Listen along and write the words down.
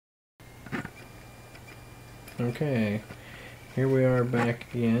Okay, here we are back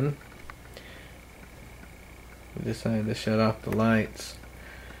again. We decided to shut off the lights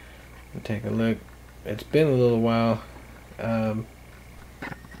and take a look. It's been a little while. Now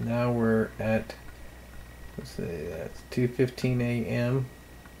we're at, let's see, that's 2:15 a.m.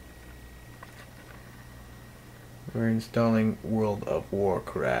 We're installing World of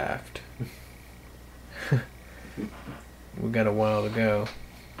Warcraft. We got a while to go.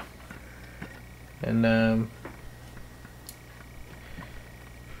 And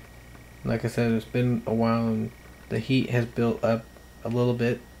like I said, it's been a while and the heat has built up a little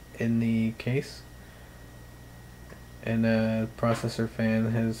bit in the case, and the processor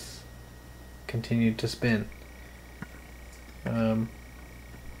fan has continued to spin. Not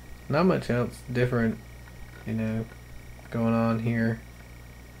much else different, going on here.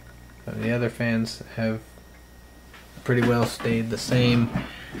 The other fans have pretty well stayed the same.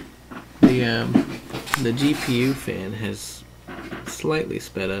 The GPU fan has slightly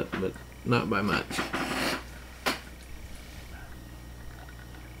sped up, but not by much.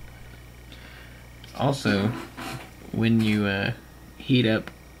 Also, when you heat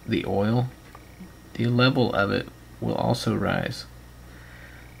up the oil, the level of it will also rise.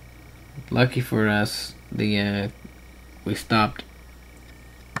 Lucky for us, we stopped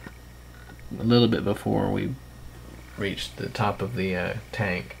a little bit before we reached the top of the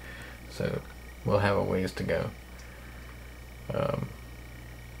tank, so we'll have a ways to go.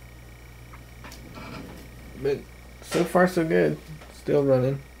 But so far so good. Still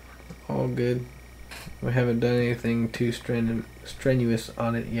running. All good. We haven't done anything too strenuous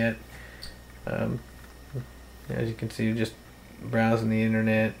on it yet. As you can see, just browsing the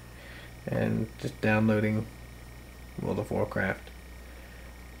internet and just downloading World of Warcraft.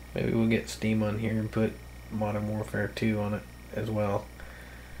 Maybe we'll get Steam on here and put Modern Warfare 2 on it as well.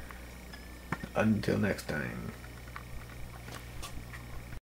 Until next time.